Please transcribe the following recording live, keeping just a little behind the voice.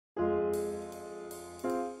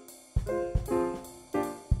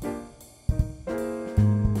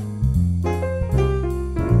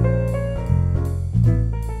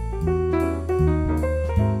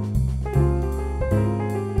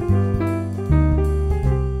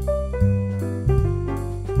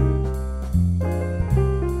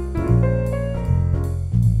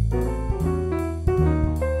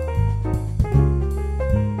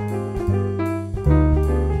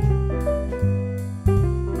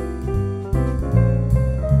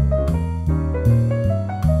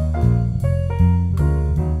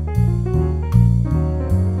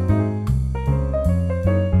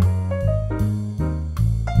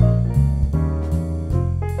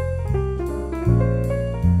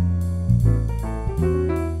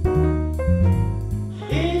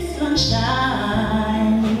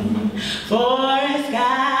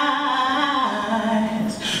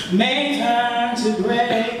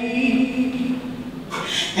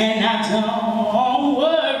and I don't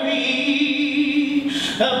worry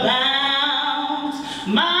about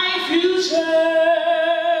my future.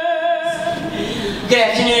 Good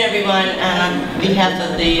afternoon, everyone. And on behalf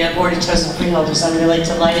of the Board of Chosen Freeholders, I'm really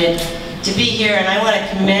delighted to be here, and I want to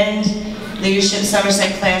commend Leadership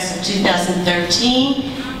Somerset Class of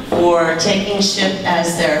 2013 for taking SHIP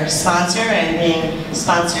as their sponsor and being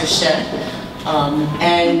sponsorship.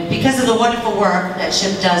 And because of the wonderful work that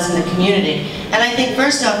SHIP does in the community. And I think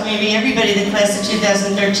first off, maybe everybody in the class of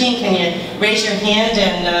 2013, can you raise your hand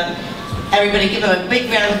and everybody give them a big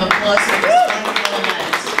round of applause for this wonderful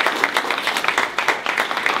event.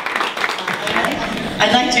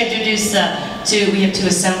 I'd like to introduce we have two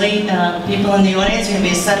assembly people in the audience. We're going to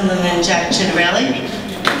be Assemblyman Jack Chitterelli.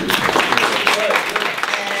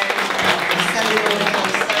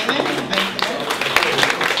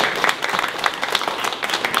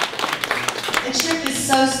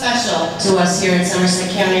 So special to us here in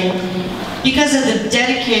Somerset County because of the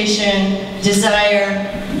dedication, desire,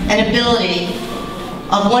 and ability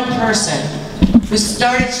of one person who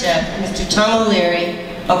started SHIP, Mr. Tom O'Leary,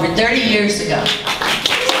 over 30 years ago.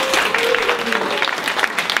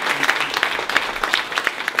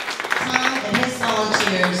 Tom and his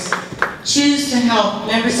volunteers choose to help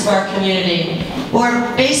members of our community who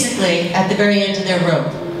are basically at the very end of their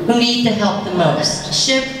rope, who need the help the most.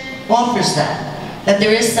 SHIP offers that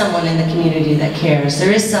there is someone in the community that cares.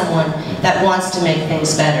 There is someone that wants to make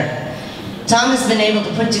things better. Tom has been able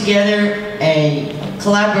to put together a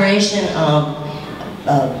collaboration of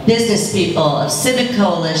business people, of civic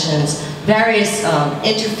coalitions, various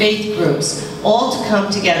interfaith groups, all to come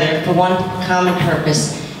together for one common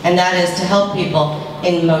purpose, and that is to help people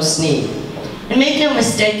in most need. And make no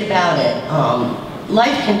mistake about it,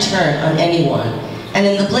 life can turn on anyone, and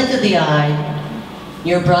in the blink of the eye,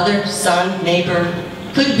 your brother, son, neighbor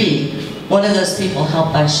could be one of those people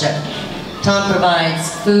helped by SHIP. Tom provides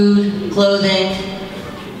food, clothing,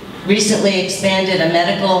 recently expanded a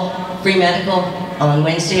free medical on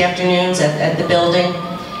Wednesday afternoons at the building.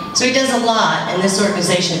 So he does a lot, and this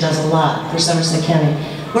organization does a lot for Somerset County.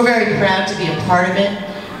 We're very proud to be a part of it.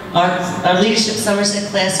 Our Leadership Somerset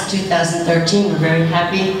Class of 2013, we're very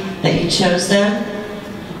happy that you chose them.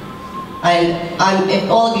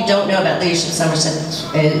 If all of you don't know about Leadership Somerset,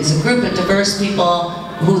 it's a group of diverse people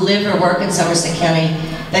who live or work in Somerset County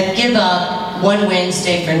that give up one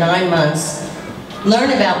Wednesday for 9 months,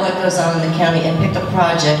 learn about what goes on in the county, and pick a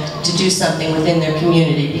project to do something within their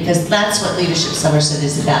community, because that's what Leadership Somerset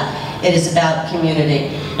is about. It is about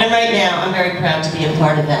community. And right now, I'm very proud to be a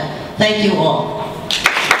part of that. Thank you all.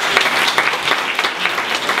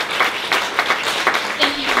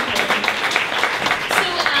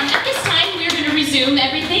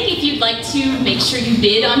 Everything. If you'd like to make sure you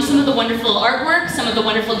bid on some of the wonderful artwork, some of the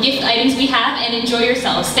wonderful gift items we have, and enjoy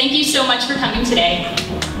yourselves. Thank you so much for coming today.